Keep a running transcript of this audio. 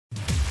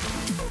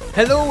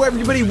Hello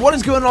everybody, what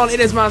is going on? It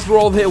is Master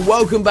Rolf here.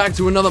 Welcome back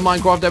to another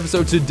Minecraft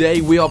episode. Today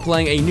we are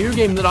playing a new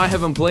game that I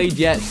haven't played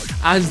yet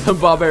as the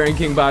Barbarian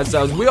King by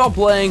ourselves. We are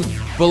playing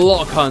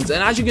Block Hunt,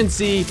 and as you can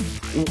see,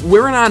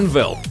 we're an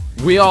anvil.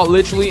 We are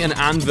literally an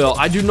anvil.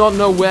 I do not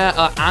know where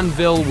an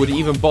anvil would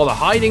even bother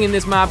hiding in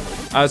this map,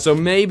 so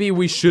maybe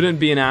we shouldn't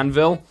be an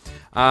anvil.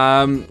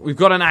 We've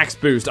got an axe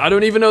boost. I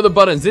don't even know the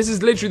buttons. This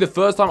is literally the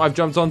first time I've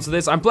jumped onto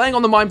this. I'm playing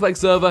on the Mineplex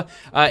server.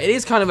 It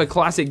is kind of a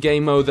classic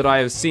game mode that I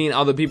have seen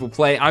other people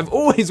play. I've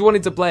always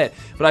wanted to play it,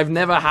 but I've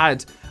never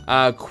had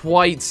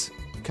quite.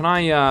 Can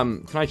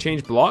I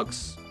change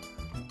blocks?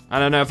 I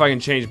don't know if I can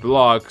change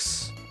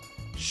blocks.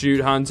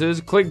 Shoot hunters.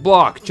 Click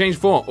block. Change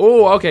form.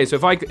 Oh, okay. So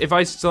if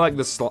I select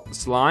the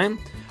slime,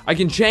 I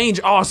can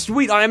change. Oh,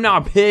 sweet! I am now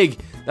a pig.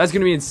 That's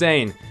gonna be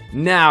insane.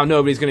 Now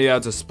nobody's gonna be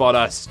able to spot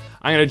us.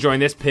 I'm gonna join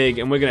this pig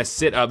and we're gonna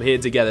sit up here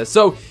together.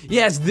 So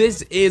yes,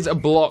 this is a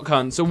block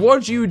hunt. So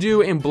what you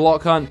do in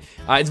block hunt,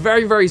 it's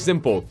very, very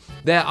simple.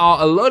 There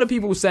are a lot of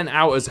people sent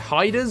out as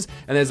hiders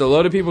and there's a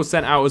lot of people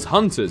sent out as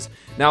hunters.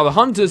 Now the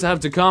hunters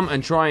have to come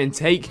and try and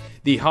take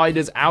the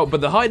hiders out,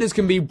 but the hiders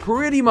can be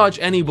pretty much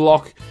any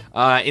block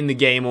in the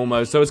game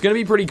almost. So it's gonna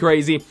be pretty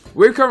crazy.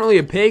 We're currently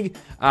a pig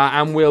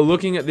and we're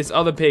looking at this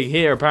other pig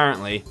here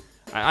apparently.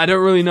 I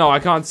don't really know, I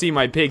can't see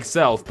my pig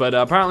self, but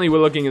apparently we're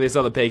looking at this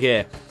other pig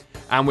here.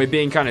 And we're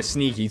being kind of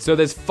sneaky. So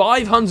there's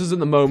 5 hunters at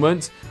the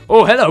moment.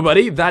 Oh, hello,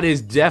 buddy. That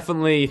is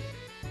definitely...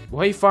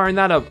 Why are you firing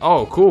that up?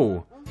 Oh,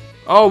 cool.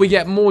 Oh, we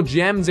get more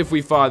gems if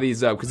we fire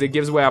these up, because it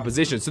gives away our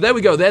position. So there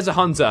we go. There's a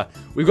hunter.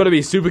 We've got to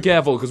be super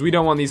careful, because we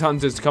don't want these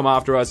hunters to come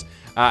after us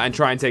and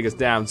try and take us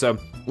down. So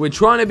we're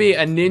trying to be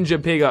a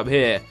ninja pig up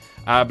here.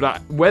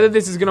 But whether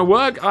this is going to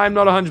work, I'm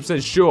not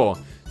 100% sure.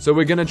 So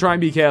we're going to try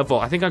and be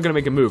careful. I think I'm going to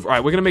make a move. All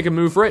right, we're going to make a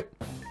move for it.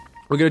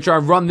 We're going to try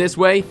and run this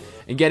way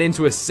and get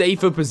into a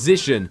safer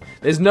position.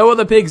 There's no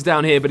other pigs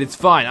down here, but it's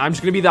fine. I'm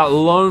just going to be that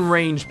lone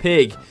range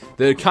pig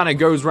that kind of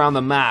goes around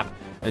the map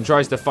and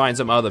tries to find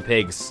some other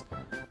pigs.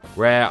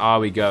 Where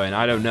are we going?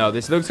 I don't know.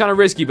 This looks kind of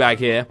risky back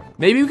here.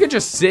 Maybe we could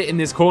just sit in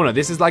this corner.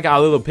 This is like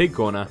our little pig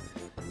corner.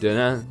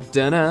 Dunna,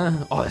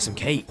 dunna. Oh, there's some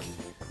cake.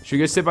 Should we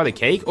go sit by the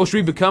cake? Or should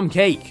we become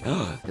cake?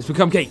 Let's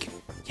become cake.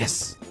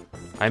 Yes.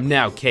 I am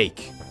now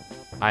cake.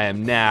 I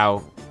am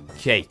now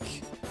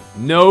cake.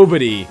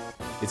 Nobody...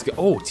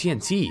 Oh,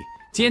 TNT.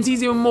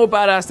 TNT's even more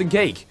badass than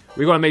cake.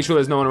 We gotta make sure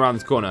there's no one around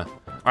this corner.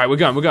 Alright, we're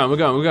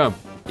going.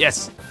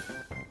 Yes.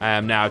 I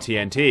am now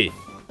TNT.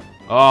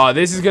 Oh,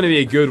 this is gonna be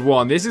a good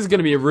one. This is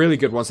gonna be a really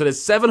good one. So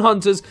there's 7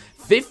 hunters,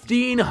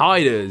 15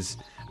 hiders.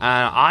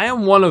 And I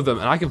am one of them,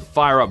 and I can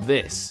fire up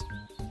this.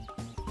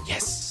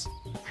 Yes.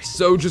 I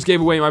so just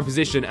gave away my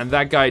position, and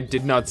that guy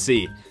did not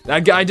see.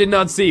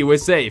 We're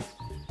safe.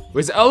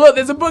 Oh, look,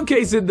 there's a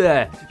bookcase in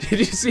there. Did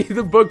you see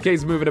the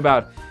bookcase moving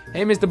about?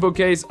 Hey, Mr.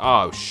 Bookcase.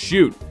 Oh,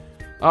 shoot.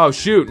 Oh,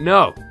 shoot.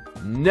 No.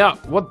 No.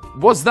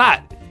 What's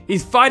that?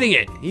 He's fighting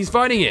it.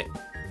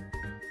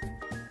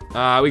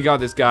 We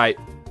got this guy.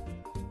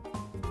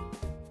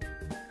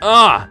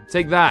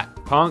 Take that,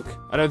 punk.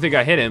 I don't think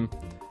I hit him.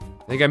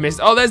 I think I missed.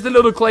 Oh, there's the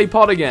little clay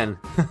pot again.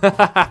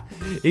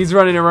 He's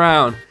running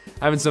around,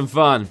 having some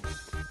fun.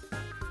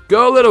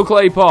 Go, little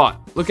clay pot.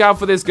 Look out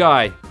for this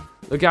guy.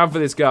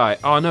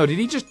 Oh, no. Did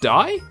he just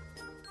die?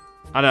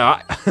 I know.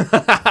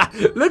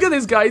 Look at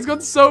this guy. He's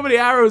got so many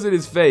arrows in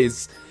his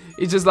face.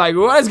 He's just like,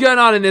 what is going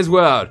on in this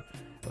world?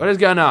 What is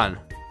going on?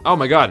 Oh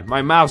my god.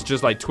 My mouse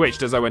just like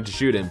twitched as I went to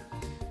shoot him.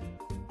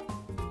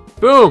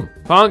 Boom.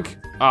 Punk.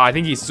 Oh, I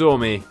think he saw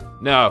me.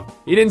 No.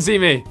 He didn't see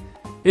me.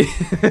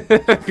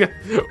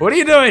 What are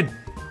you doing?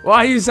 Why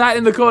are you sat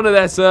in the corner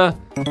there, sir?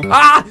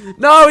 Ah!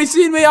 No, he's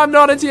seen me. I'm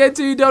not a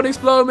TNT. Don't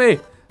explode me.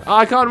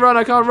 I can't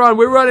run.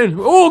 We're running.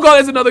 Oh god,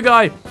 there's another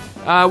guy.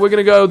 We're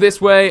gonna go this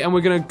way, and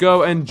we're gonna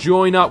go and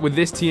join up with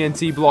this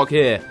TNT block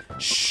here.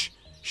 Shh,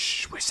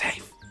 we're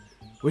safe.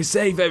 We're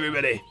safe,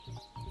 everybody.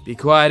 Be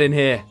quiet in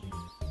here.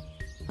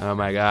 Oh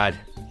my god.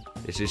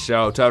 This is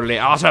so totally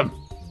awesome.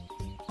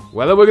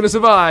 Whether we're gonna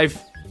survive,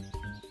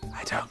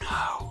 I don't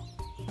know.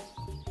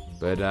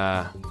 But,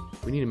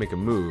 we need to make a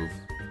move.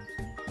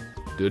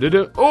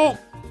 Oh!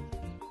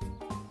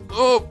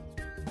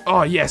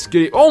 Oh, yes,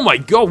 good. Oh my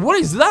god, what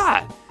is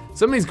that?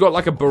 Somebody's got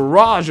like a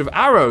barrage of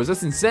arrows.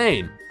 That's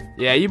insane.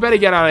 Yeah, you better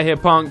get out of here,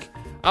 punk.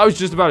 I was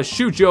just about to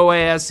shoot your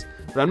ass,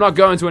 but I'm not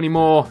going to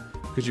anymore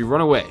because you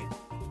run away.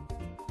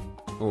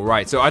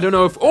 Alright, so I don't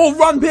know if... Oh,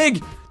 run,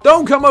 pig!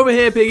 Don't come over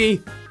here,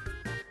 piggy!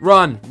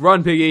 Run,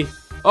 piggy.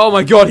 Oh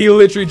my god, he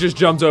literally just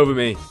jumped over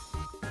me.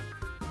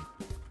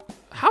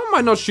 How am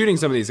I not shooting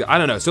some of these guys? I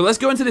don't know. So let's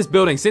go into this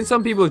building. Since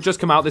some people have just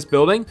come out this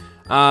building,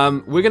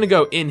 we're going to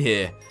go in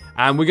here.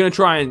 And we're going to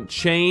try and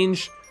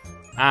change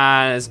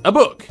as a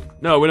book.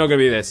 No, we're not going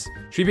to be this.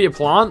 Should we be a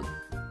plant?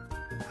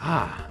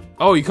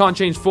 Oh, you can't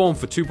change form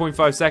for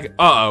 2.5 seconds.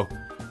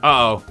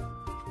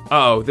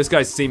 Uh-oh, this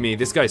guy's seen me.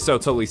 This guy's so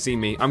totally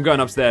seen me. I'm going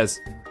upstairs.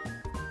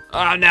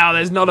 Oh, no,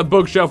 there's not a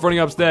bookshelf running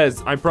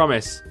upstairs. I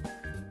promise.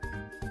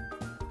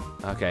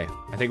 Okay,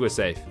 I think we're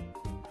safe.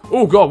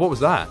 Oh, God, what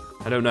was that?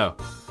 I don't know.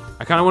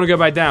 I kind of want to go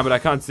back down, but I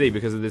can't see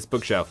because of this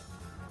bookshelf.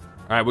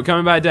 Alright, we're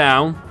coming back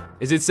down.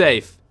 Is it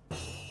safe?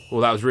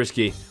 Oh, that was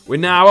risky. We're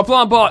now a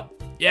plant pot.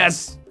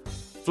 Yes.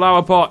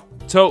 Flower pot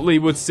totally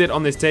would sit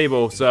on this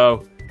table,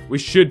 so we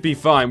should be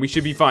fine. We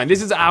should be fine.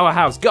 This is our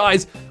house.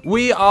 Guys,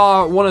 we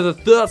are one of the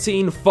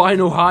 13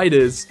 final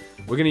hiders.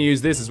 We're going to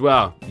use this as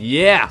well.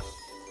 Yeah.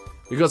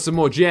 We got some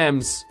more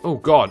gems. Oh,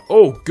 God.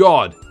 Oh,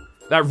 God.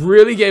 That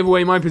really gave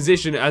away my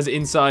position as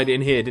inside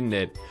in here, didn't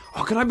it?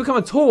 Oh, can I become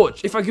a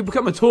torch? If I could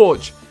become a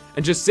torch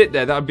and just sit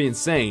there, that would be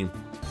insane.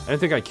 I don't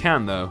think I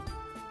can, though.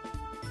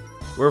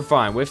 We're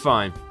fine. We're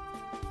fine.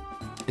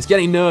 It's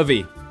getting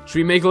nervy. Should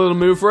we make a little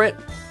move for it?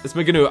 Let's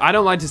make a move. I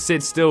don't like to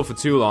sit still for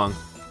too long.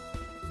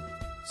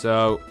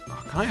 So,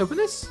 can I open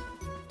this?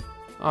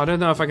 Oh, I don't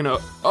know if I can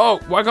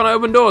oh, why can't I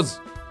open doors?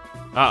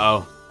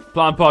 Uh-oh.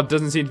 Plant pot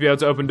doesn't seem to be able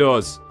to open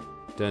doors.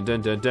 Dun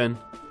dun dun dun.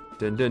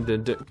 Dun dun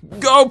dun dun.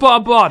 Go,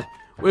 plant pot!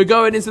 We're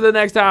going into the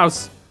next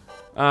house.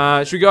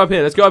 Should we go up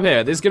here? Let's go up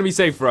here. This is going to be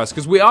safe for us,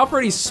 because we are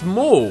pretty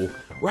small.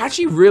 We're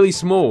actually really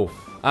small.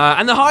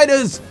 And the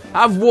hiders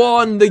have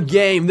won the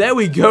game. There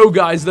we go,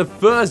 guys. The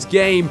first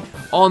game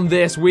on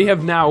this. We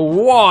have now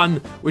won,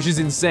 which is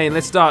insane.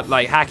 Let's start,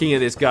 like, hacking at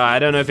this guy. I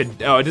don't know if it...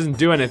 Oh, it doesn't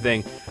do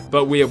anything.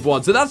 But we have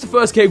won. So that's the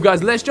first cave,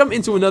 guys. Let's jump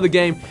into another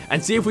game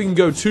and see if we can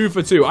go 2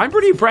 for 2. I'm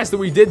pretty impressed that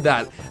we did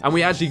that, and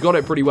we actually got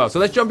it pretty well. So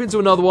let's jump into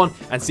another one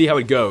and see how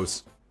it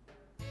goes.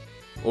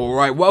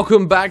 Alright,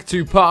 welcome back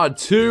to part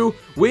 2.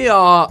 We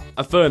are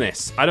a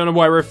furnace. I don't know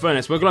why we're a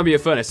furnace. We're going to be a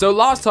furnace. So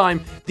last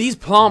time, these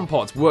plant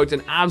pots worked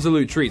an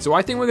absolute treat. So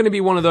I think we're going to be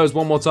one of those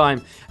one more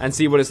time and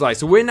see what it's like.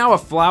 So we're now a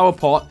flower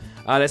pot.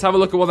 Let's have a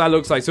look at what that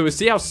looks like. So we'll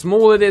see how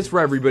small it is for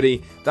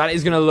everybody. That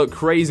is going to look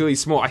crazily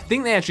small. I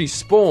think they actually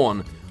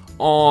spawn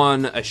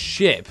on a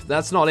ship.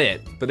 That's not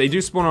it, but they do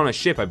spawn on a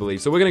ship, I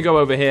believe. So we're gonna go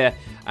over here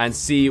and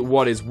see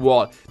what is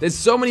what. There's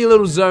so many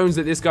little zones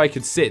that this guy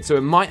could sit, so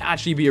it might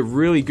actually be a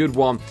really good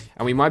one,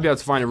 and we might be able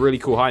to find a really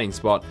cool hiding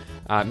spot.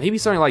 Maybe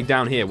something like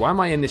down here. Why am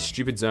I in this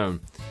stupid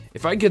zone?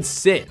 If I could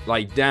sit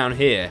like down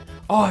here.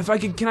 Oh, if I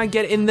could, can I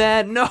get in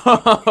there?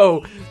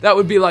 No, that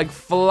would be like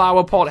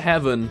flower pot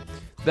heaven.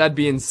 That'd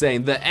be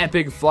insane. The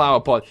epic flower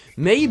pot.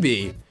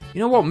 Maybe, you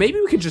know what? Maybe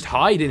we could just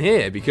hide in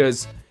here,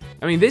 because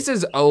I mean, this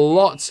is a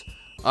lot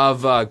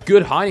of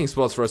good hiding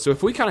spots for us. So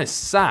if we kind of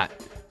sat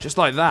just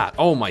like that,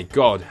 oh my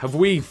god, have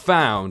we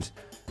found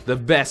the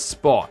best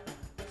spot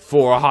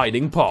for a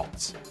hiding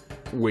pot?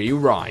 We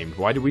rhymed.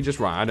 Why did we just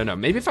rhyme? I don't know.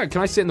 Maybe if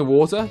can I sit in the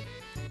water?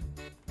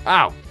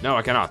 Ow, no,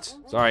 I cannot.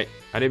 Sorry,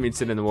 I didn't mean to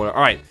sit in the water.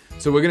 All right,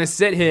 so we're gonna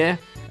sit here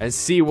and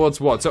see what's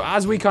what. So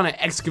as we kind of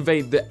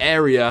excavate the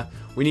area,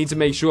 we need to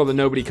make sure that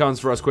nobody comes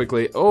for us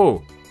quickly.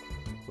 Oh,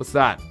 what's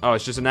that? Oh,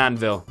 it's just an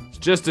anvil. It's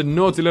just a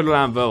naughty little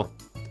anvil.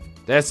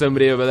 There's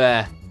somebody over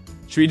there.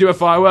 Should we do a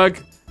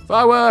firework?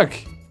 Firework!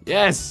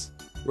 Yes!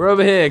 We're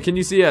over here. Can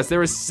you see us?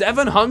 There are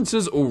 7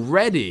 hunters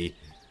already.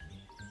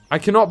 I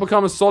cannot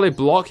become a solid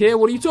block here?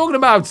 What are you talking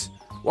about?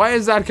 Why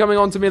is that coming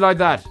onto me like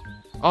that?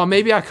 Oh,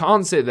 maybe I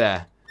can't sit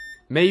there.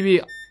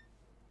 Maybe...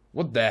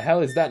 What the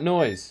hell is that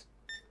noise?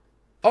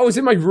 Oh, it's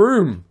in my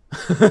room.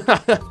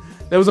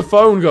 There was a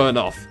phone going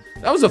off.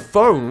 That was a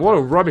phone. What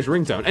a rubbish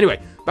ringtone. Anyway,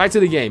 back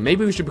to the game.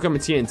 Maybe we should become a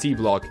TNT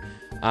block.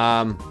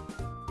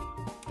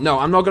 No,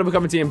 I'm not going to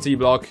become a TNT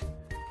block.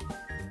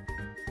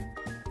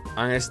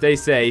 I'm going to stay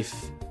safe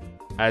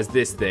as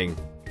this thing.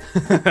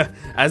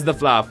 As the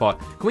flower pot.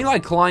 Can we,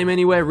 like, climb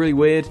anywhere really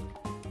weird?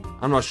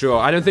 I'm not sure.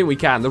 I don't think we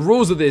can. The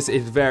rules of this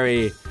is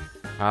very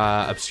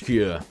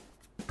obscure.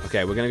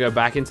 Okay, we're going to go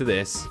back into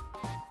this.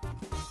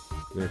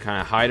 We're going to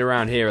kind of hide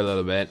around here a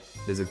little bit.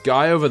 There's a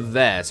guy over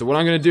there. So what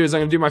I'm going to do is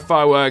I'm going to do my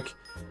firework.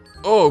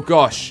 Oh,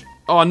 gosh.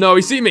 Oh, no,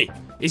 he's seen me.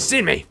 He's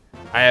seen me.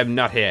 I am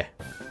not here.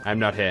 I'm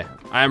not here.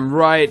 I am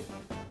right...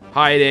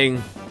 hiding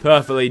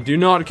perfectly. Do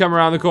not come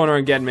around the corner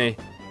and get me.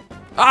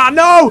 Ah,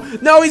 no!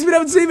 No, he's been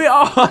able to see me!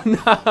 Oh,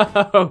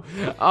 no!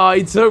 Oh,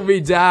 he took me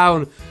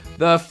down.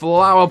 The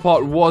flower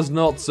pot was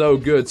not so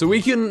good. So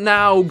we can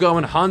now go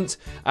and hunt,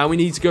 and we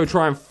need to go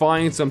try and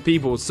find some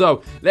people.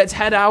 So let's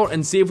head out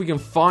and see if we can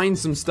find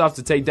some stuff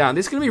to take down.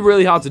 This is going to be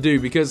really hard to do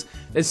because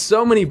there's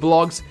so many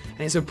blocks,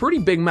 and it's a pretty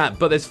big map,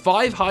 but there's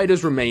 5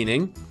 hiders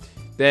remaining.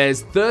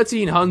 There's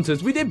 13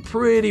 hunters. We did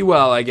pretty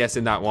well, I guess,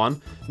 in that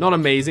one. Not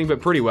amazing,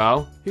 but pretty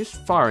well. Who's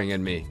firing at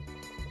me?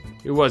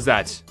 Who was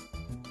that?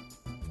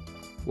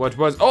 What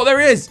was... Oh, there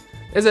he is!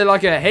 There's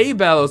like a hay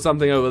bale or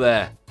something over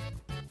there.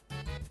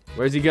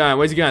 Where's he going?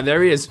 Where's he going?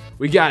 There he is.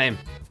 We got him.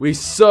 We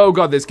so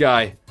got this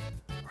guy.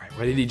 Alright,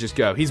 where did he just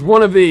go? He's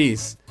one of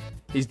these.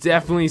 He's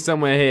definitely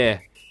somewhere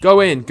here. Go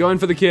in. Go in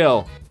for the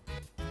kill.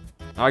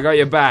 I got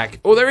your back.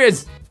 Oh, there he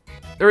is.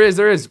 There he is.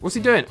 There he is. What's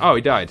he doing? Oh,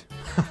 he died.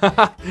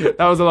 That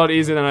was a lot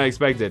easier than I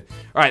expected.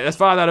 Alright, let's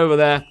fire that over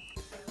there.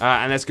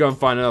 And let's go and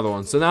find another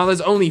one. So now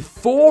there's only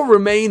 4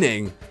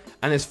 remaining.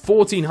 And there's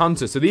 14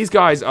 hunters. So these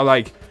guys are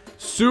like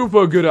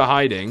super good at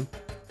hiding.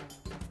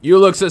 You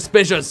look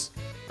suspicious.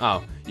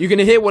 Oh, you can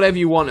hit whatever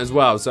you want as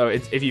well. So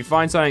if you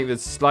find something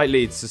that's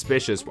slightly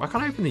suspicious. Why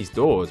can't I open these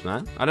doors,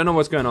 man? I don't know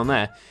what's going on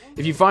there.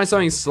 If you find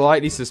something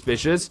slightly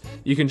suspicious,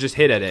 you can just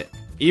hit at it.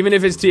 Even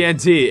if it's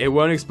TNT, it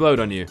won't explode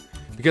on you.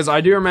 Because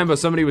I do remember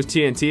somebody was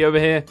TNT over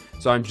here.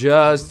 So I'm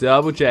just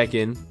double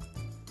checking.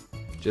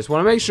 Just want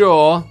to make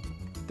sure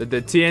that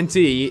the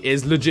TNT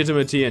is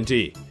legitimate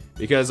TNT.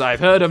 Because I've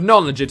heard of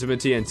non-legitimate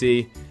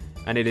TNT.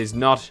 And it is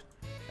not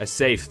a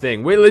safe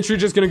thing. We're literally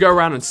just going to go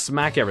around and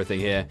smack everything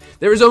here.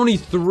 There is only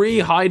 3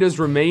 hiders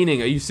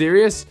remaining. Are you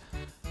serious?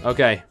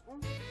 Okay.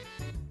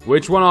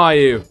 Which one are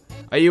you?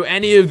 Are you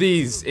any of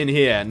these in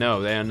here?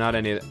 No, they are not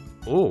any of them.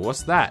 Oh,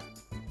 what's that?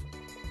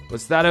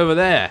 What's that over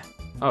there?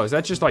 Oh, is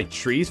that just like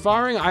trees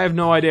firing? I have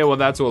no idea what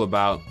that's all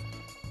about.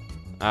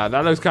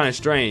 That looks kind of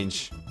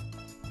strange.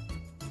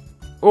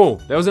 Oh,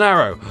 there was an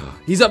arrow.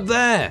 He's up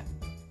there.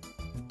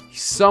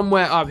 He's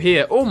somewhere up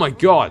here. Oh my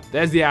god,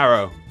 there's the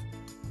arrow.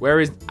 Where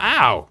is...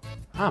 Ow.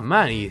 Oh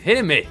man, he's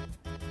hitting me.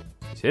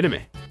 He's hitting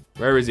me.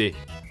 Where is he?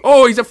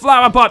 Oh, he's a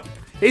flower pot.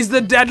 He's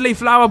the deadly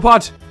flower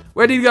pot.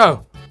 Where did he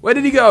go? Where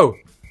did he go?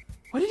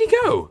 Where did he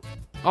go?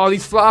 Oh,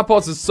 these flower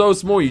pots are so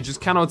small, you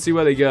just cannot see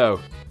where they go.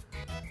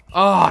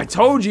 Oh, I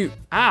told you.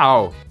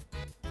 Ow.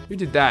 Who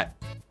did that?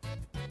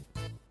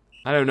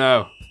 I don't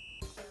know.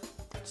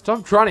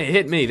 Stop trying to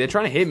hit me. They're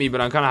trying to hit me, but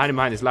I'm kind of hiding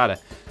behind this ladder.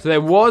 So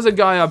there was a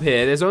guy up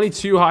here. There's only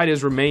 2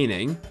 hiders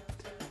remaining.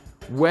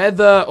 Where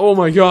the... Oh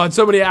my god,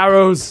 so many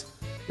arrows.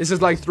 This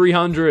is like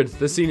 300.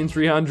 The scene in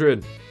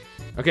 300.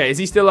 Okay, is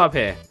he still up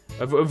here?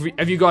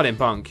 Have you got him,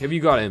 punk? Have you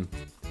got him?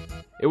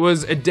 It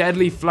was a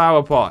deadly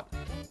flower pot.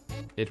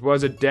 It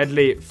was a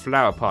deadly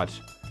flower pot.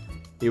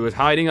 He was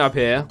hiding up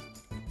here.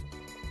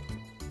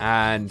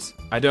 And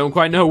I don't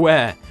quite know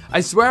where.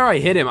 I swear I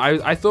hit him.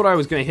 I thought I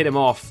was going to hit him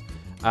off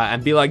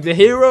and be like the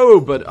hero,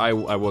 but I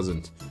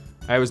wasn't.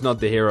 I was not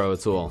the hero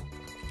at all.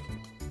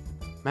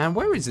 Man,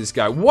 where is this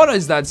guy? What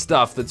is that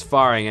stuff that's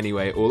firing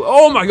anyway?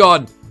 Oh my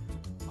god!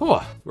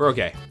 Oh, we're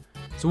okay.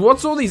 So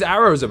what's all these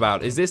arrows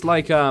about? Is this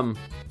like,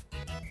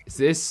 Is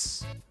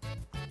this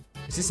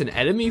an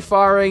enemy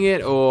firing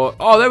it, or...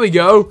 Oh, there we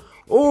go!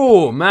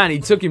 Oh, man, he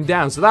took him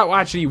down. So that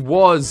actually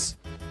was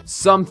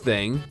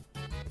something.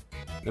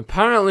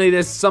 Apparently,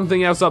 there's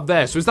something else up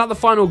there. So is that the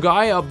final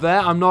guy up there?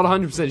 I'm not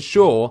 100%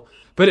 sure.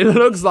 But it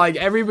looks like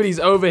everybody's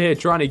over here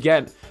trying to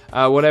get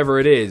whatever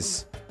it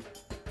is.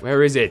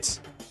 Where is it?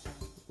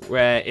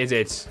 Where is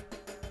it?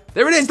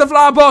 There it is, the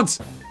flower pot!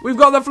 We've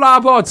got the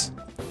flower pot!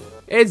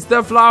 It's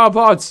the flower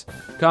pot!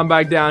 Come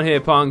back down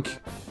here, punk.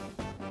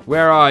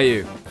 Where are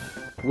you?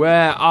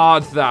 Where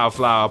art thou,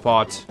 flower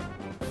pot?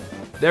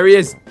 There he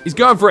is. He's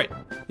going for it.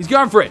 He's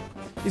going for it.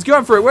 He's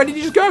going for it. Where did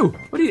he just go?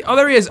 Oh,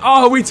 there he is.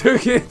 Oh, we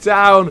took it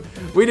down.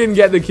 We didn't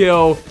get the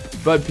kill.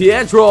 But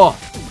Pietro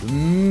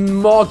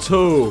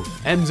Motto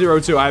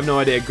M02, I have no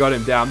idea, got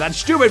him down. That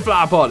stupid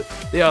flower pot.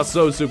 They are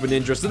so super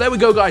ninja. So there we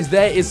go, guys.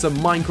 There is some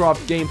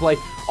Minecraft gameplay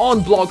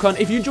on Block Hunt.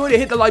 If you enjoyed it,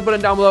 hit the like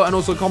button down below and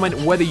also comment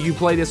whether you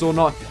play this or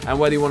not and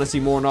whether you want to see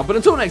more or not. But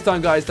until next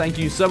time, guys, thank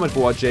you so much for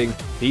watching.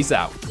 Peace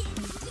out.